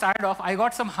how we started off. I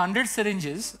got some 100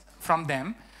 syringes from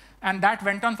them, and that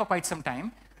went on for quite some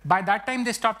time. By that time,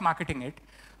 they stopped marketing it.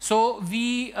 So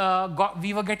we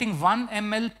were getting 1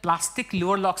 ml plastic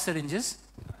lower lock syringes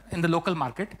in the local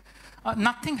market.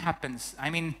 Nothing happens. I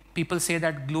mean, people say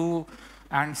that glue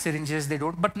and syringes, they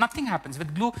don't, but nothing happens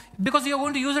with glue because you're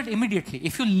going to use it immediately.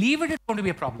 If you leave it, it's going to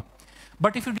be a problem.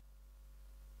 But if you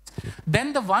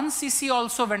then the 1 cc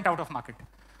also went out of market.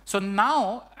 So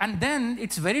now, and then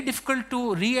it's very difficult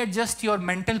to readjust your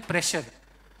mental pressure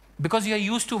because you're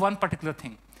used to one particular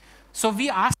thing. So we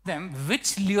asked them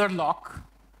which lure lock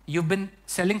you've been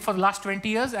selling for the last 20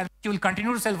 years and you will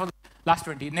continue to sell for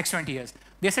the next 20 years.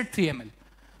 They said 3 ml.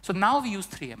 So now we use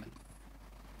 3 ml.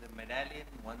 The medallion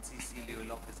 1 cc lure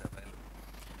lock is available.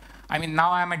 I mean,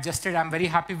 now I'm adjusted. I'm very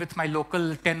happy with my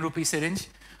local 10 rupee syringe.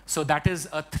 So that is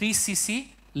a 3 cc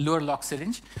lure lock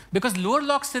syringe. Because lure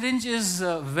lock syringe is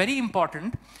very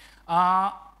important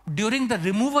during the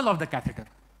removal of the catheter.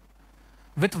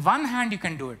 With one hand, you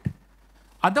can do it.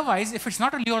 Otherwise, if it's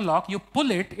not a lure lock, you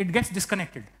pull it, it gets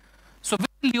disconnected. So with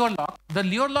the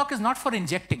lure lock is not for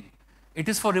injecting. It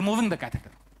is for removing the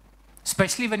catheter,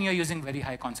 especially when you're using very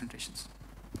high concentrations.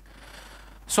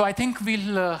 So I think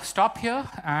we'll stop here.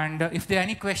 And if there are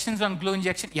any questions on glue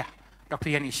injection, yeah, Dr.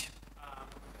 Yanish.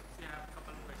 Yeah, a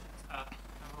couple of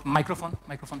questions.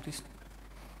 Microphone, please.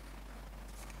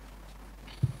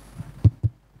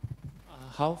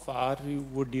 How far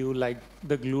would you like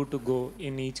the glue to go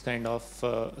in each kind of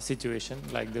situation,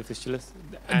 like the fistula?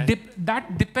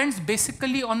 That depends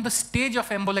basically on the stage of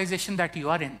embolization that you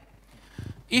are in.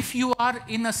 If you are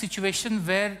in a situation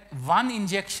where one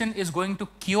injection is going to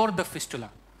cure the fistula,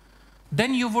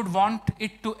 then you would want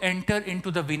it to enter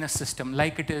into the venous system,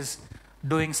 like it is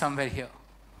doing somewhere here.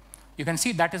 You can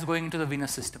see that is going into the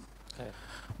venous system. Okay.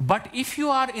 But if you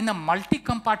are in a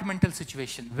multi-compartmental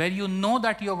situation where you know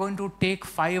that you're going to take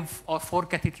 5 or 4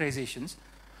 catheterizations,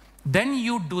 then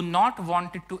you do not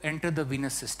want it to enter the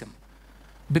venous system.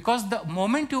 Because the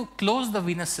moment you close the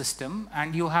venous system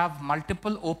and you have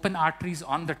multiple open arteries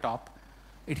on the top,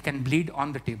 it can bleed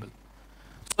on the table.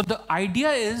 So the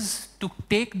idea is to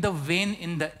take the vein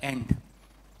in the end.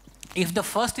 If the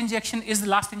first injection is the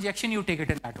last injection, you take it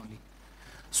in that only.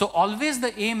 So always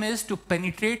the aim is to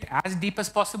penetrate as deep as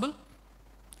possible.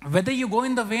 Whether you go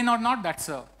in the vein or not, that's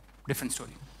a different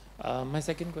story. My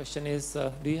second question is,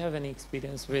 do you have any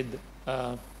experience with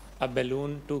a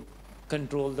balloon to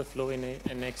control the flow in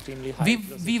an extremely high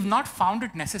flow? We've not found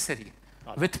it necessary.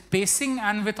 With pacing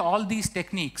and with all these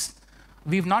techniques,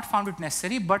 we've not found it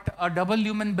necessary, but a double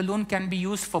lumen balloon can be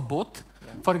used for both.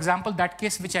 Yeah. For example, that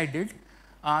case which I did,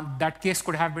 that case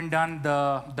could have been done,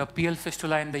 the PL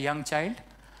fistula in the young child.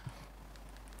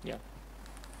 Yeah.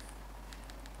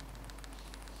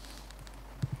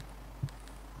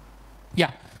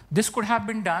 Yeah, this could have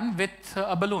been done with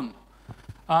a balloon.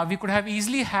 We could have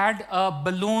easily had a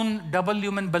balloon, double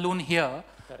lumen balloon here,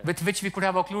 correct, with which we could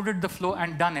have occluded the flow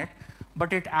and done it,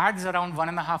 but it adds around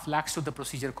 1.5 lakhs to the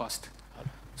procedure cost.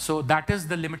 So that is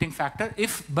the limiting factor.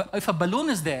 If a balloon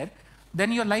is there,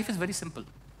 then your life is very simple.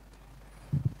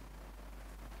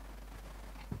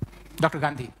 Dr.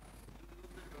 Gandhi.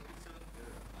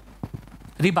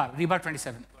 Rebar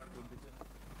 27. Are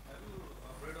you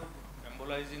afraid of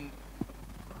embolizing?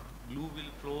 Glue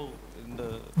will flow in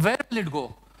the... Where will it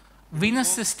go? Venous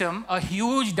system, a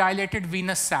huge dilated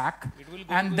venous sac,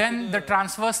 and then the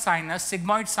transverse sinus,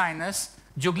 sigmoid sinus,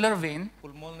 jugular vein.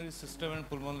 Pulmonary system and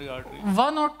pulmonary artery.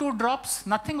 1 or 2 drops,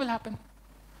 nothing will happen.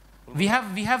 We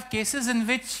have cases in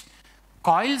which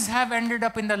coils have ended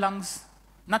up in the lungs.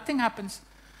 Nothing happens.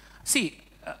 See,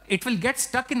 it will get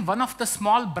stuck in one of the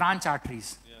small branch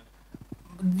arteries. Yeah.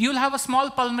 You'll have a small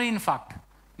pulmonary infarct,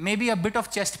 maybe a bit of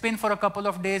chest pain for a couple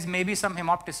of days, maybe some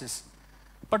hemoptysis.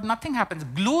 But nothing happens.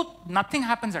 Glue, nothing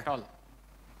happens at all.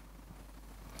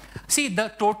 See,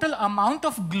 the total amount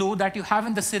of glue that you have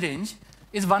in the syringe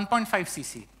is 1.5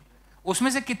 cc.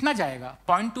 उसमें से कितना जाएगा?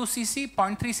 0.2 cc,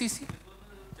 0.3 cc?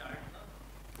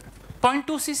 0.2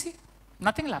 cc?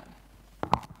 Nothing will happen.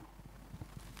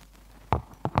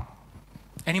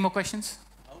 Any more questions?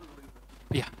 How low is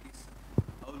the Yeah.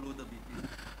 How low the BP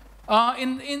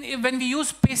is? When we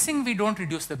use pacing, we don't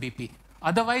reduce the BP.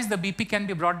 Otherwise, the BP can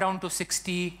be brought down to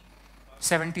 60,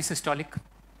 70 systolic,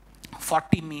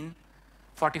 40 mean,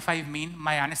 45 mean.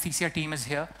 My anesthesia team is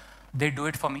here. They do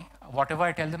it for me. Whatever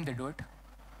I tell them, they do it.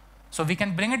 So we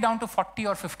can bring it down to 40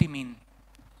 or 50 mean.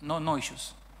 No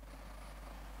issues.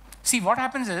 See, what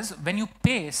happens is, when you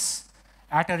pace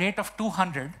at a rate of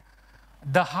 200,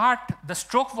 the heart, the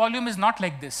stroke volume is not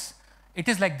like this. It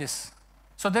is like this.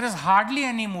 So there is hardly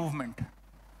any movement.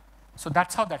 So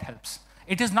that's how that helps.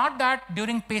 It is not that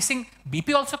during pacing,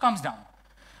 BP also comes down.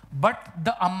 But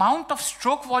the amount of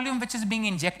stroke volume which is being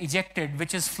ejected,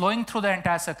 which is flowing through the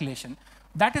entire circulation,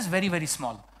 that is very, very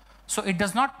small. So it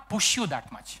does not push you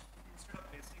that much. Instead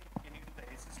of pacing, can you use the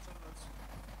assist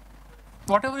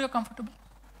whatever you're comfortable.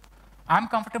 I'm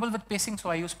comfortable with pacing, so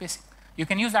I use pacing. You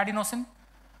can use adenosine,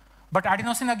 but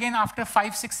adenosine again, after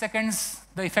 5-6 seconds,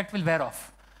 the effect will wear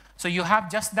off. So you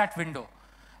have just that window.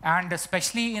 And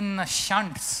especially in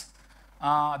shunts,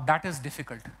 that is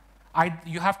difficult.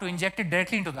 You have to inject it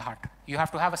directly into the heart. You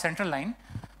have to have a central line.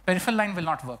 Peripheral line will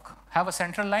not work. Have a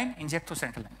central line, inject through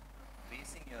central line.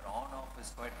 Pacing your on-off is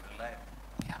quite reliable.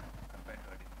 Yeah. Compared to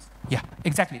adenosine. Yeah,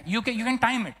 exactly. You can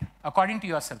time it according to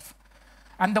yourself.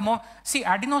 And the more, see,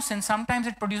 adenosine, sometimes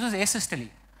it produces asystole,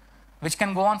 which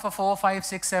can go on for 4, 5,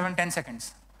 6, 7, 10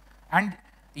 seconds. And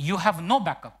you have no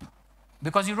backup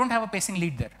because you don't have a pacing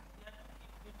lead there.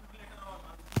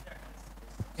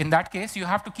 In that case, you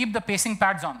have to keep the pacing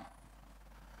pads on.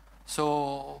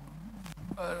 So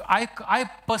I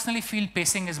personally feel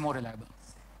pacing is more reliable.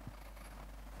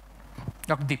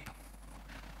 Dr. Deep.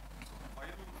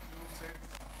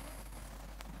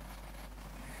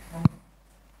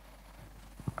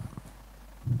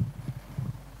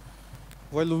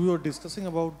 While we were discussing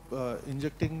about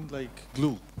injecting like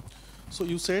glue, so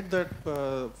you said that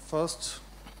first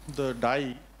the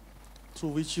dye through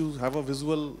which you have a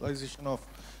visualization of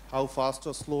how fast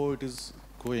or slow it is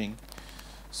going.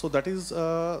 So that is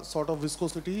a sort of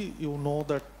viscosity, you know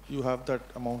that you have that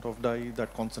amount of dye,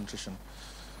 that concentration.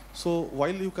 So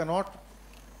while you cannot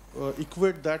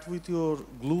equate that with your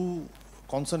glue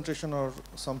concentration or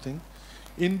something,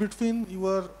 in between you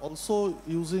are also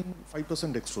using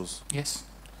 5% dextrose. Yes.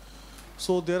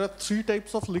 So there are 3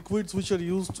 types of liquids which are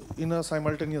used in a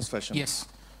simultaneous fashion. Yes.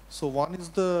 So one is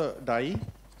the dye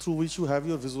through which you have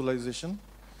your visualization.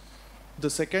 The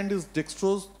second is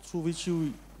dextrose through which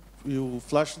you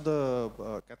flush the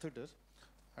catheter.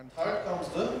 And third comes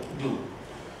the glue.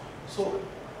 So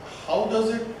how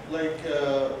does it, like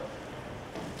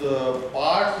the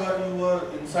part where you are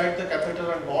inside the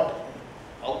catheter and not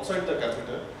outside the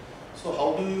catheter, so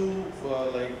how do you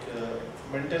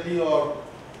mentally or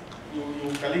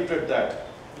you calibrate that?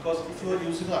 Because if you are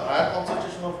using a higher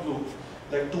concentration of glue,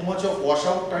 like too much of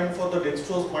washout time for the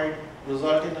dextrose might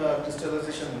result in a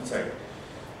crystallization inside.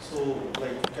 So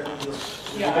like, can you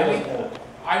just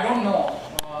I don't know.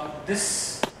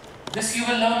 This you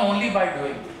will learn only by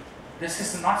doing. This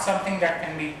is not something that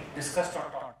can be discussed or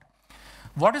taught.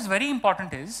 What is very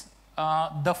important is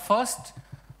the first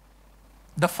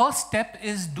step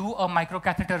is do a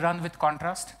microcatheter run with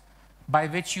contrast, by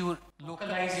which you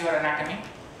localize your anatomy.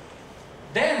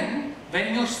 Then,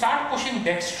 when you start pushing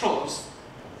dextrose,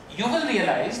 you will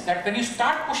realize that when you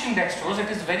start pushing dextrose, it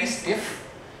is very stiff.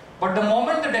 But the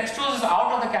moment the dextrose is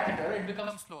out of the catheter, it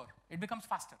becomes slower. It becomes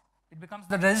faster.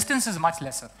 The resistance is much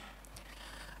lesser.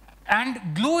 And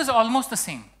glue is almost the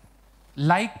same,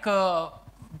 like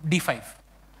D5.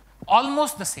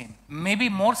 Almost the same, maybe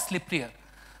more slipperier.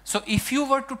 So if you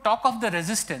were to talk of the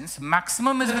resistance,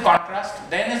 maximum is with contrast,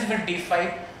 then is with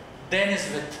D5, then is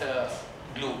with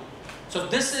glue. So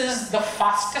this is the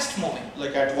fastest moving.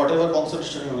 like at whatever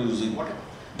concentration you are using? Whatever.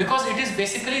 Because it is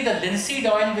basically the linseed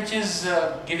oil which is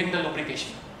giving the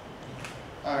lubrication.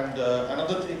 And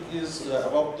another thing is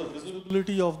about the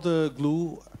visibility of the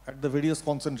glue at the various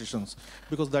concentrations,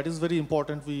 because that is very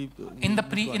important. In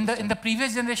the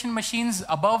previous generation machines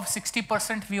above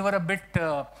 60% we were a bit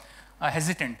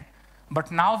hesitant,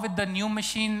 but now with the new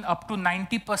machine up to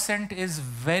 90% is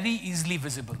very easily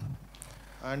visible.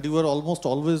 And you are almost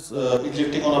always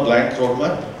injecting on a blank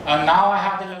roadmap. Now I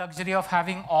have the luxury of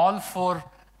having all 4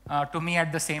 to me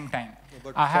at the same time.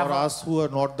 But I have for us who are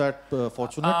not that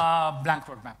fortunate, blank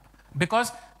roadmap,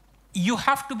 because you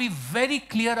have to be very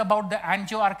clear about the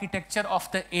angio architecture of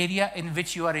the area in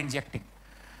which you are injecting.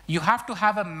 You have to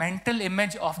have a mental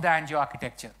image of the angio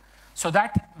architecture, so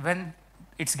that when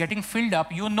it's getting filled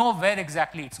up, you know where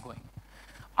exactly it's going.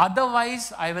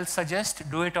 Otherwise, I will suggest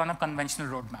do it on a conventional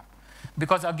roadmap,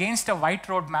 because against a white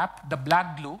roadmap, the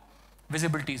black glue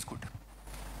visibility is good.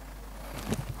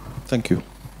 thank you.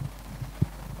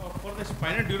 For the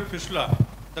spinal dural fistula,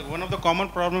 one of the common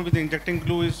problems with injecting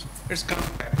glue is it's comes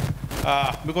back.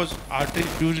 Because arteries,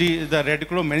 usually the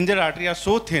radiculomeningeal artery are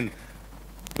so thin,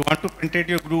 you want to penetrate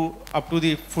your glue up to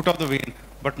the foot of the vein,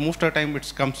 but most of the time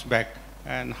it comes back.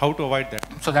 And how to avoid that?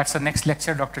 So that's the next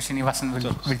lecture Dr. Srinivasan will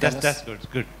tell us. That's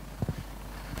good.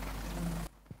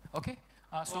 Okay,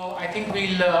 so I think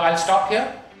I'll stop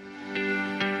here.